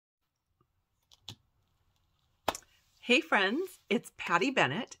Hey friends, it's Patty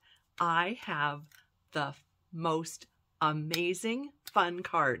Bennett. I have the most amazing fun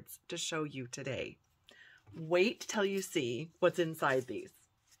cards to show you today. Wait till you see what's inside these.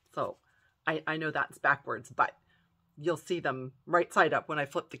 So I know that's backwards, but you'll see them right side up when I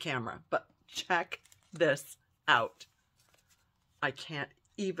flip the camera. But check this out. I can't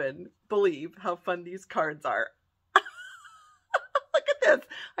even believe how fun these cards are. Look at this.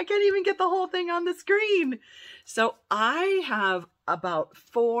 I can't even get the whole thing on the screen. So I have about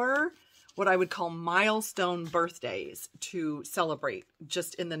 4 what I would call milestone birthdays to celebrate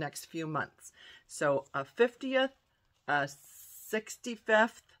just in the next few months. So a 50th, a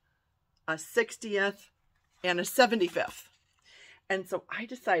 65th, a 60th, and a 75th. And so I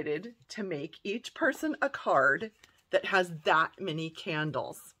decided to make each person a card that has that many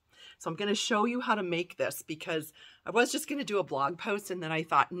candles. So I'm going to show you how to make this because I was just going to do a blog post and then I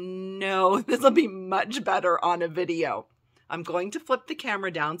thought, no, this will be much better on a video. I'm going to flip the camera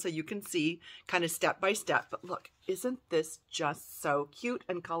down so you can see kind of step by step. But look, isn't this just so cute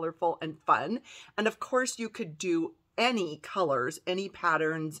and colorful and fun? And of course you could do any colors, any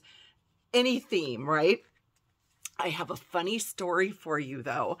patterns, any theme, right? I have a funny story for you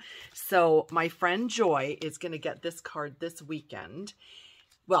though. So my friend Joy is going to get this card this weekend.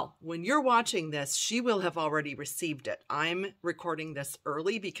 Well, when you're watching this, she will have already received it. I'm recording this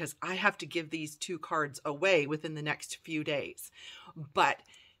early because I have to give these 2 cards away within the next few days. But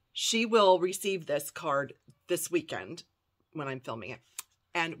she will receive this card this weekend when I'm filming it.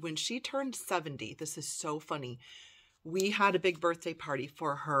 And when she turned 70, this is so funny, we had a big birthday party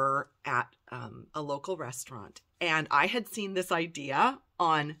for her at a local restaurant. And I had seen this idea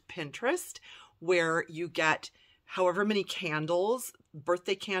on Pinterest where you get however many candles,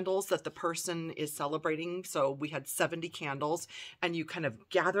 birthday candles that the person is celebrating. So we had 70 candles and you kind of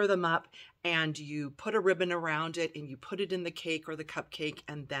gather them up and you put a ribbon around it and you put it in the cake or the cupcake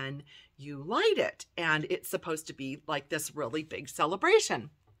and then you light it. And it's supposed to be like this really big celebration.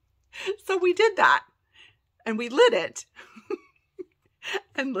 So we did that and we lit it.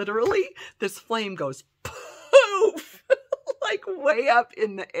 And literally this flame goes poof, like way up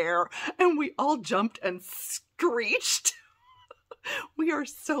in the air. And we all jumped and screeched. We are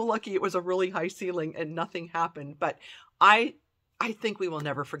so lucky it was a really high ceiling and nothing happened. But I think we will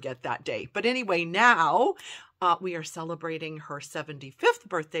never forget that day. But anyway, now we are celebrating her 75th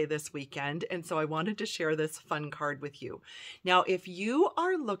birthday this weekend. And so I wanted to share this fun card with you. Now, if you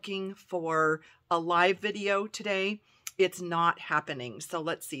are looking for a live video today, it's not happening. So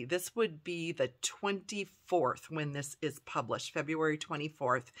let's see, this would be the 24th when this is published, February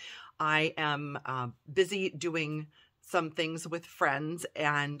 24th. I am busy doing some things with friends,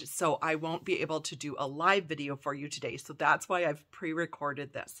 and so I won't be able to do a live video for you today. So that's why I've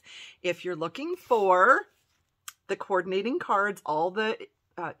pre-recorded this. If you're looking for the coordinating cards, all the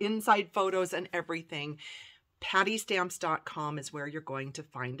inside photos and everything, pattystamps.com is where you're going to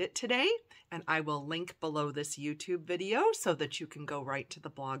find it today. And I will link below this YouTube video so that you can go right to the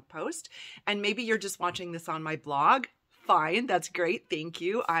blog post. And maybe you're just watching this on my blog. Fine, that's great. Thank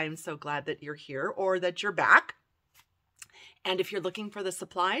you. I'm so glad that you're here or that you're back. And if you're looking for the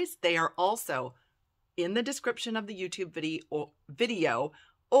supplies, they are also in the description of the YouTube video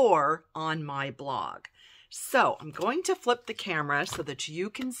or on my blog. So I'm going to flip the camera so that you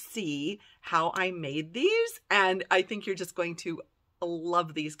can see how I made these. And I think you're just going to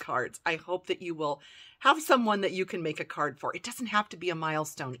love these cards. I hope that you will have someone that you can make a card for. It doesn't have to be a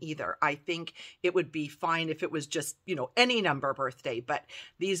milestone either. I think it would be fine if it was just, you know, any number birthday, but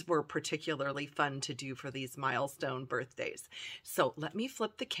these were particularly fun to do for these milestone birthdays. So let me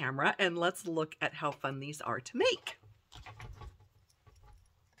flip the camera and let's look at how fun these are to make.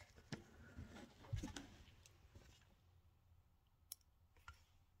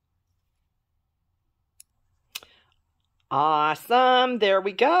 Awesome. There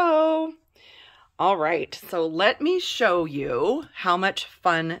we go. All right. So let me show you how much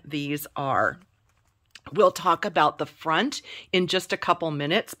fun these are. We'll talk about the front in just a couple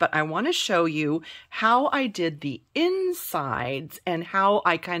minutes, but I want to show you how I did the insides and how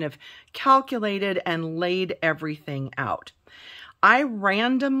I kind of calculated and laid everything out. I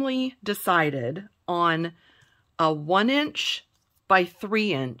randomly decided on a 1" by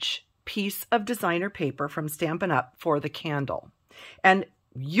 3" piece of designer paper from Stampin UP for the candle. And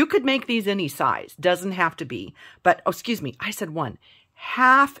you could make these any size, doesn't have to be, but, oh, excuse me, I said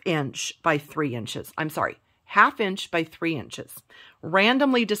 1/2" by 3 inches. I'm sorry, 1/2" by 3 inches.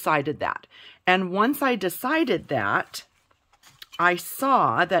 Randomly decided that. And once I decided that, I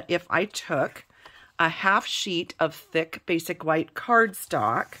saw that if I took a 1/2 sheet of thick basic white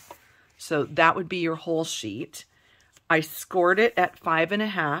cardstock, so that would be your whole sheet, I scored it at 5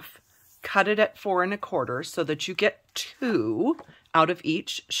 1/2, cut it at 4 1/4 so that you get 2 out of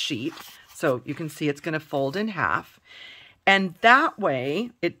each sheet. So you can see it's going to fold in half. And that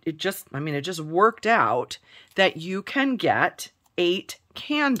way, it just worked out that you can get 8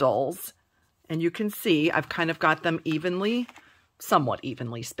 candles. And you can see I've kind of got them somewhat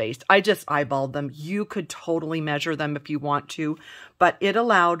evenly spaced. I just eyeballed them. You could totally measure them if you want to, but it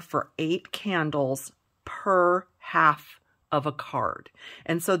allowed for 8 candles per half of a card.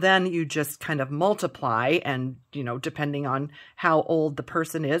 And so then you just kind of multiply, and, you know, depending on how old the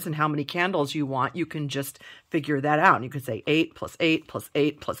person is and how many candles you want, you can just figure that out. And you could say 8 plus 8 plus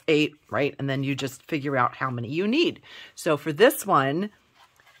 8 plus 8, right? And then you just figure out how many you need. So for this one,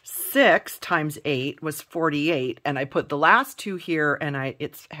 6 times 8 was 48, and I put the last 2 here, and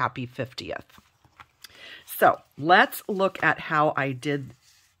it's happy 50th. So let's look at how I did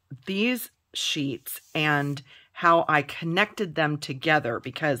these sheets and how I connected them together,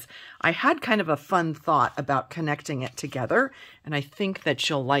 because I had kind of a fun thought about connecting it together, and I think that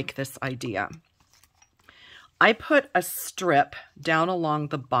you'll like this idea. I put a strip down along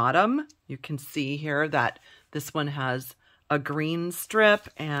the bottom. You can see here that this one has a green strip,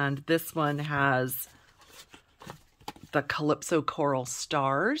 and this one has the Calypso Coral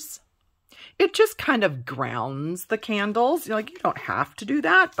Stars. It just kind of grounds the candles. You're like, you don't have to do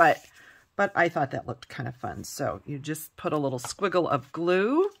that, but I thought that looked kind of fun. So you just put a little squiggle of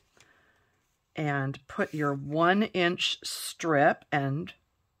glue and put your 1-inch strip, and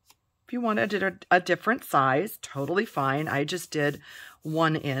if you wanted a different size, totally fine. I just did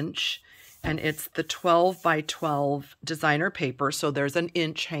 1 inch. And it's the 12 by 12 designer paper, so there's an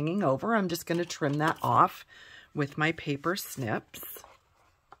inch hanging over. I'm just going to trim that off with my paper snips.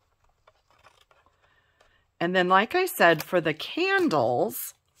 And then, like I said, for the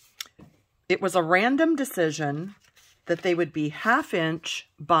candles, it was a random decision that they would be 1/2 inch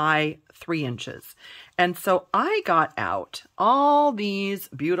by 3 inches. And so I got out all these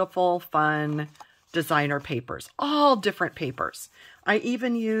beautiful, fun designer papers, all different papers. I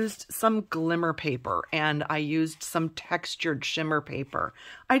even used some glimmer paper, and I used some textured shimmer paper.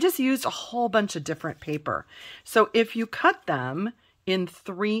 I just used a whole bunch of different paper. So if you cut them in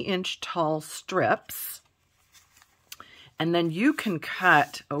 3-inch tall strips, and then you can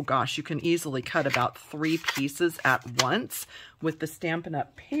cut, oh gosh, you can easily cut about 3 pieces at once with the Stampin'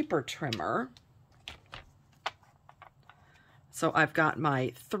 Up! Paper trimmer. So I've got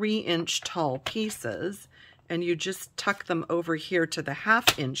my 3-inch tall pieces, and you just tuck them over here to the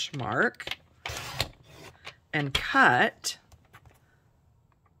 1/2 inch mark and cut.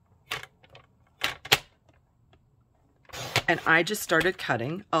 And I just started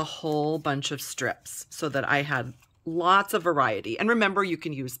cutting a whole bunch of strips so that I had lots of variety. And remember, you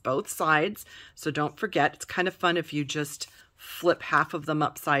can use both sides, so don't forget, it's kind of fun if you just flip half of them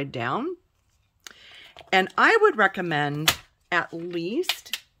upside down. And I would recommend at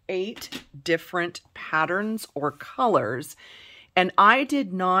least 8 different patterns or colors. And I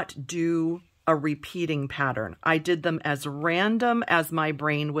did not do a repeating pattern. I did them as random as my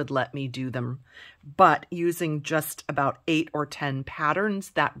brain would let me do them, but using just about 8 or 10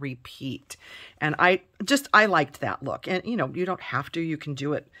 patterns that repeat. And I liked that look. And you know, you don't have to, you can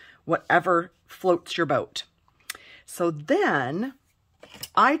do it whatever floats your boat. So then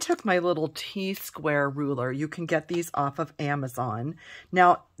I took my little T-square ruler. You can get these off of Amazon.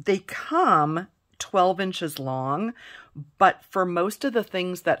 Now, they come 12 inches long, but for most of the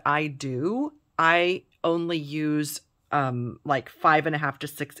things that I do, I only use like 5 1/2 to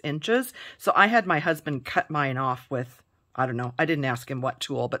 6 inches. So I had my husband cut mine off with, I don't know, I didn't ask him what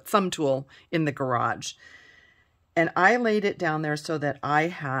tool, but some tool in the garage. And I laid it down there so that I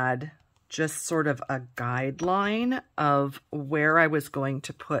had just sort of a guideline of where I was going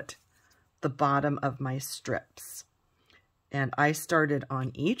to put the bottom of my strips. And I started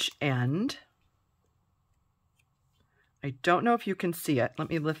on each end. I don't know if you can see it. Let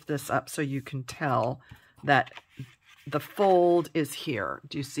me lift this up so you can tell that the fold is here.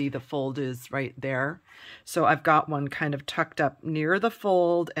 Do you see the fold is right there? So I've got one kind of tucked up near the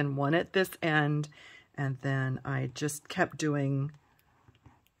fold and one at this end. And then I just kept doing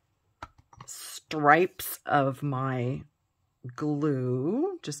stripes of my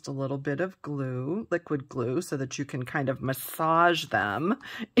glue, just a little bit of glue, liquid glue, so that you can kind of massage them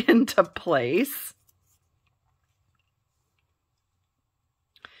into place.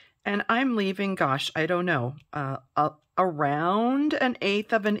 And I'm leaving, gosh, I don't know, around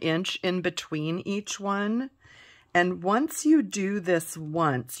 1/8 of an inch in between each one. And once you do this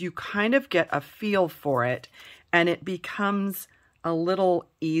once, you kind of get a feel for it, and it becomes a little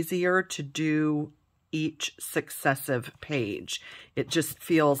easier to do each successive page. It just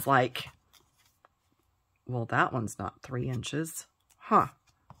feels like, well, that one's not 3 inches. Huh,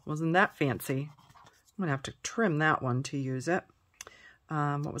 wasn't that fancy? I'm gonna have to trim that one to use it.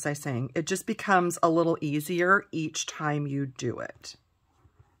 What was I saying? It just becomes a little easier each time you do it.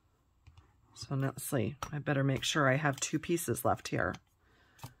 So let's see, I better make sure I have 2 pieces left here.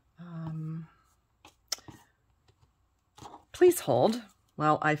 Please hold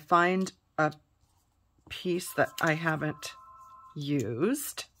while I find a piece that I haven't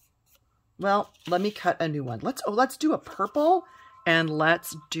used. Well, let me cut a new one. Let's do a purple, and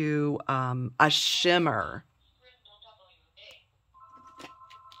let's do a shimmer.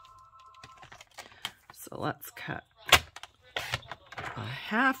 So let's cut a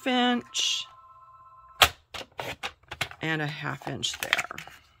 1/2 inch and a 1/2 inch there.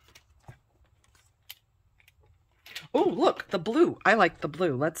 Oh, look, the blue. I like the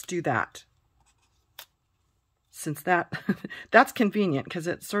blue. Let's do that. Since that's convenient because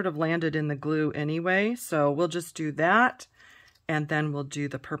it sort of landed in the glue anyway. So we'll just do that, and then we'll do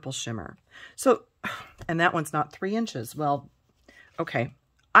the purple shimmer. So, and that one's not 3 inches. Well, okay,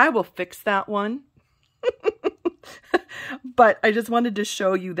 I will fix that one. But I just wanted to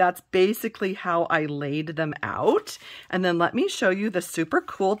show you that's basically how I laid them out. And then let me show you the super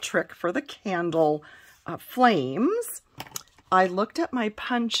cool trick for the candle flames. I looked at my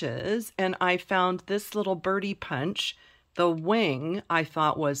punches and I found this little birdie punch. The wing I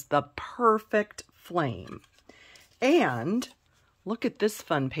thought was the perfect flame. And look at this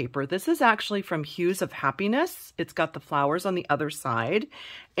fun paper. This is actually from Hues of Happiness. It's got the flowers on the other side.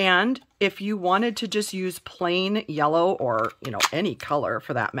 And if you wanted to just use plain yellow or, you know, any color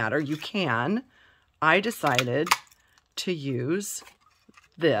for that matter, you can. I decided to use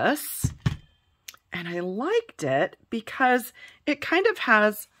this. And I liked it because it kind of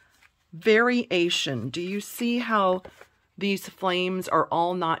has variation. Do you see how these flames are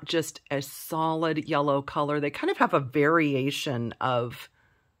all not just a solid yellow color? They kind of have a variation of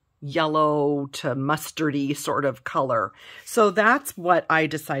yellow to mustardy sort of color. So that's what I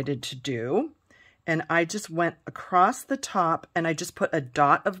decided to do. And I just went across the top and I just put a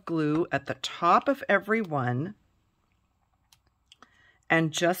dot of glue at the top of every one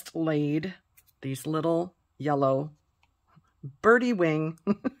and just laid these little yellow birdie wing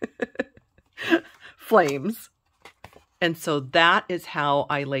flames. And so that is how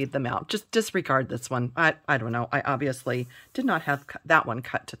I laid them out. Just disregard this one. I don't know. I obviously did not have that one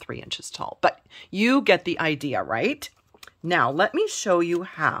cut to 3 inches tall, but you get the idea, right? Now, let me show you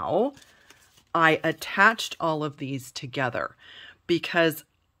how I attached all of these together, because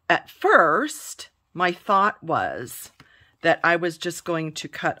at first my thought was that I was just going to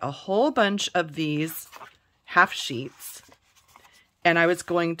cut a whole bunch of these half sheets and I was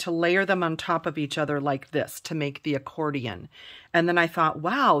going to layer them on top of each other like this to make the accordion. And then I thought,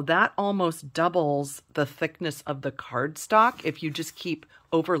 wow, that almost doubles the thickness of the cardstock if you just keep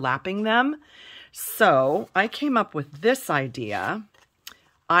overlapping them. So I came up with this idea.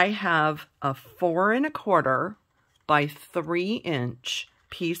 I have a 4 1/4 by 3 inch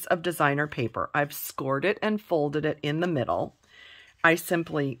piece of designer paper. I've scored it and folded it in the middle. I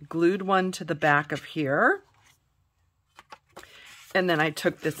simply glued one to the back of here. And then I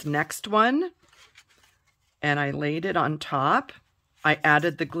took this next one and I laid it on top. I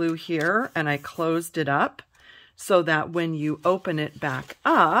added the glue here and I closed it up so that when you open it back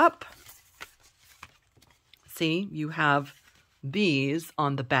up, see, you have these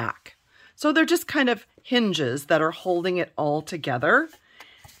on the back. So they're just kind of hinges that are holding it all together.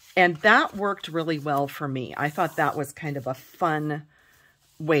 And that worked really well for me. I thought that was kind of a fun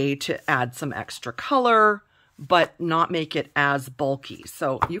way to add some extra color, but not make it as bulky.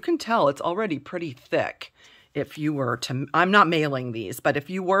 So you can tell it's already pretty thick. If you were to, I'm not mailing these, but if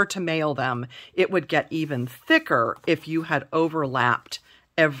you were to mail them, it would get even thicker if you had overlapped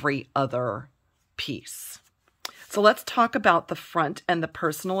every other piece. So let's talk about the front and the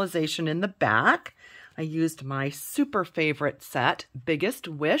personalization in the back. I used my super favorite set, Biggest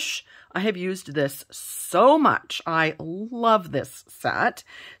Wish. I have used this so much. I love this set.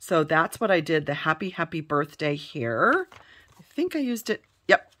 So that's what I did, the Happy Happy Birthday here. I think I used it,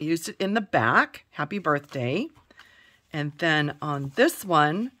 yep, I used it in the back, Happy Birthday. And then on this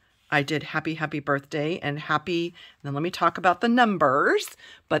one, I did Happy Happy Birthday and Happy, and then let me talk about the numbers.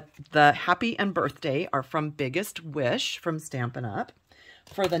 But the Happy and Birthday are from Biggest Wish from Stampin' Up.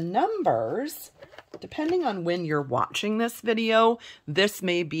 For the numbers, depending on when you're watching this video, this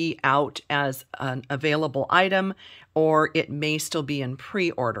may be out as an available item, or it may still be in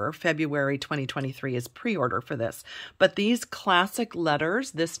pre-order. February 2023 is pre-order for this. But these classic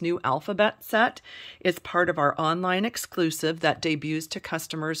letters, this new alphabet set, is part of our online exclusive that debuts to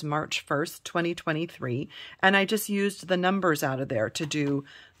customers March 1st, 2023. And I just used the numbers out of there to do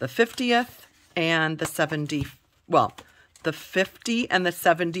the 50th and the 70, well, the 50 and the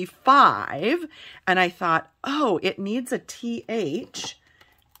 75. And I thought, oh, it needs a TH.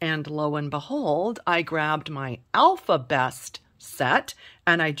 And lo and behold, I grabbed my Alphabest set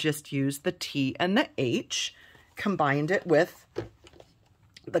and I just used the T and the H, combined it with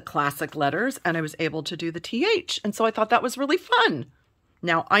the classic letters, and I was able to do the TH. And so I thought that was really fun.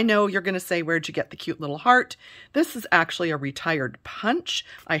 Now, I know you're going to say, where'd you get the cute little heart? This is actually a retired punch.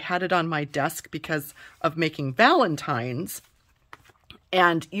 I had it on my desk because of making Valentines.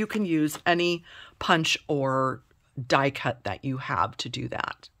 And you can use any punch or die cut that you have to do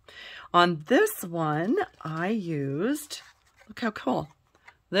that. On this one, I used, look how cool.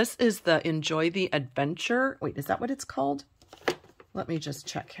 This is the Enjoy the Adventure. Wait, is that what it's called? Let me just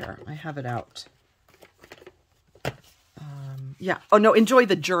check here. I have it out. Yeah. Oh, no, Enjoy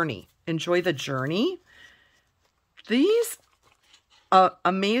the Journey. Enjoy the Journey. These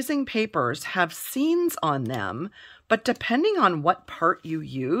amazing papers have scenes on them, but depending on what part you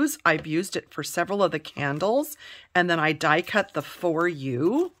use, I've used it for several of the candles, and then I die cut the For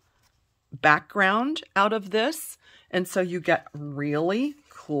You background out of this, and so you get really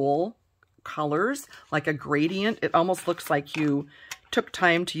cool colors, like a gradient. It almost looks like you took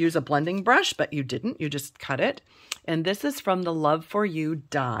time to use a blending brush, but you didn't. You just cut it. And this is from the Love For You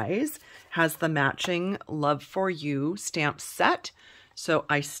dies, has the matching Love For You stamp set. So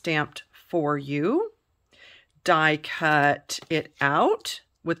I stamped For You, die cut it out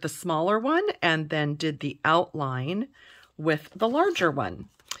with the smaller one, and then did the outline with the larger one.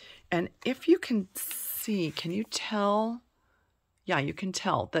 And if you can see, can you tell? Yeah, you can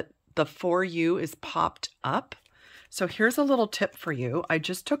tell that the For You is popped up. So here's a little tip for you. I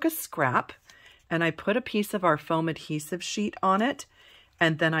just took a scrap and I put a piece of our foam adhesive sheet on it,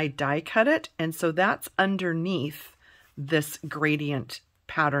 and then I die cut it. And so that's underneath this gradient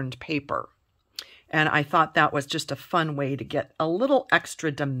patterned paper. And I thought that was just a fun way to get a little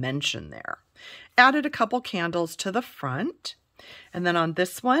extra dimension there. Added a couple candles to the front. And then on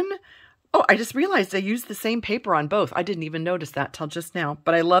this one, oh, I just realized I used the same paper on both. I didn't even notice that till just now,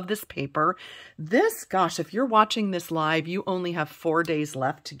 but I love this paper. This, gosh, if you're watching this live, you only have 4 days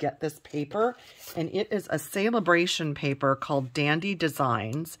left to get this paper, and it is a celebration paper called Dandy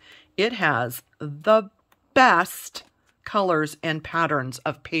Designs. It has the best colors and patterns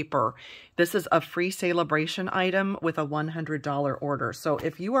of paper. This is a free celebration item with a $100 order. So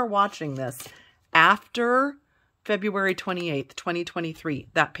if you are watching this after February 28th, 2023,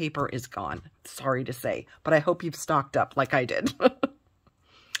 that paper is gone. Sorry to say, but I hope you've stocked up like I did.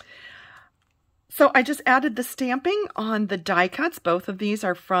 So I just added the stamping on the die cuts. Both of these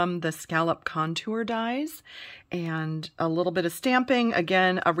are from the Scallop Contour dies, and a little bit of stamping.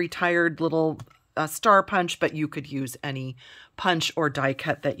 Again, a retired little star punch, but you could use any punch or die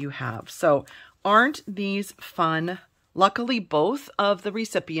cut that you have. So aren't these fun? Luckily, both of the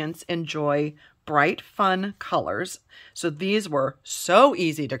recipients enjoy bright, fun colors. So these were so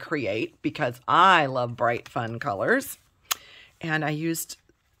easy to create because I love bright, fun colors. And I used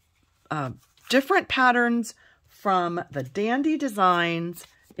different patterns from the Dandy Designs,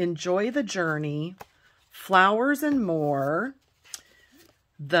 Enjoy the Journey, Flowers and More,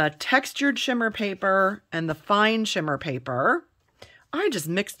 the textured shimmer paper, and the fine shimmer paper. I just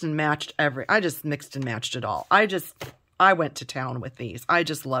mixed and matched it all. I went to town with these. I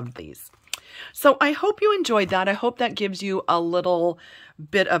just loved these. So I hope you enjoyed that. I hope that gives you a little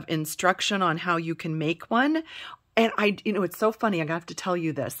bit of instruction on how you can make one. And it's so funny. I have to tell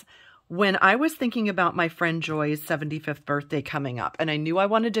you this. When I was thinking about my friend Joy's 75th birthday coming up, and I knew I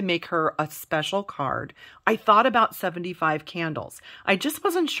wanted to make her a special card, I thought about 75 candles. I just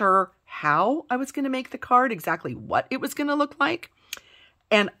wasn't sure how I was going to make the card, exactly what it was going to look like.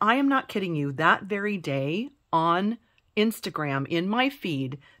 And I am not kidding you. That very day on Instagram, in my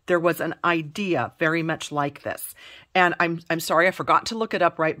feed, there was an idea very much like this. And I'm sorry, I forgot to look it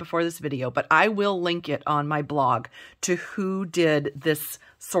up right before this video, but I will link it on my blog to who did this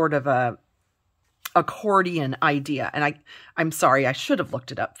sort of a accordion idea. And I'm sorry, I should have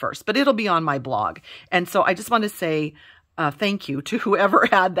looked it up first, but it'll be on my blog. And so I just want to say thank you to whoever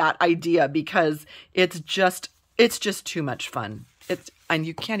had that idea, because it's just too much fun. And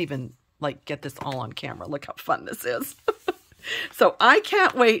you can't even like get this all on camera. Look how fun this is. So I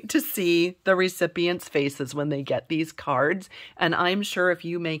can't wait to see the recipients' faces when they get these cards. And I'm sure if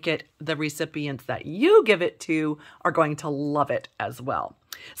you make it, the recipients that you give it to are going to love it as well.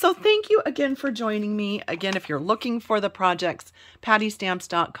 So thank you again for joining me. Again, if you're looking for the projects,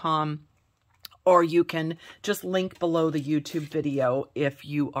 pattystamps.com, or you can just link below the YouTube video if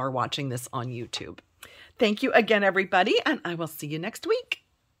you are watching this on YouTube. Thank you again, everybody, and I will see you next week.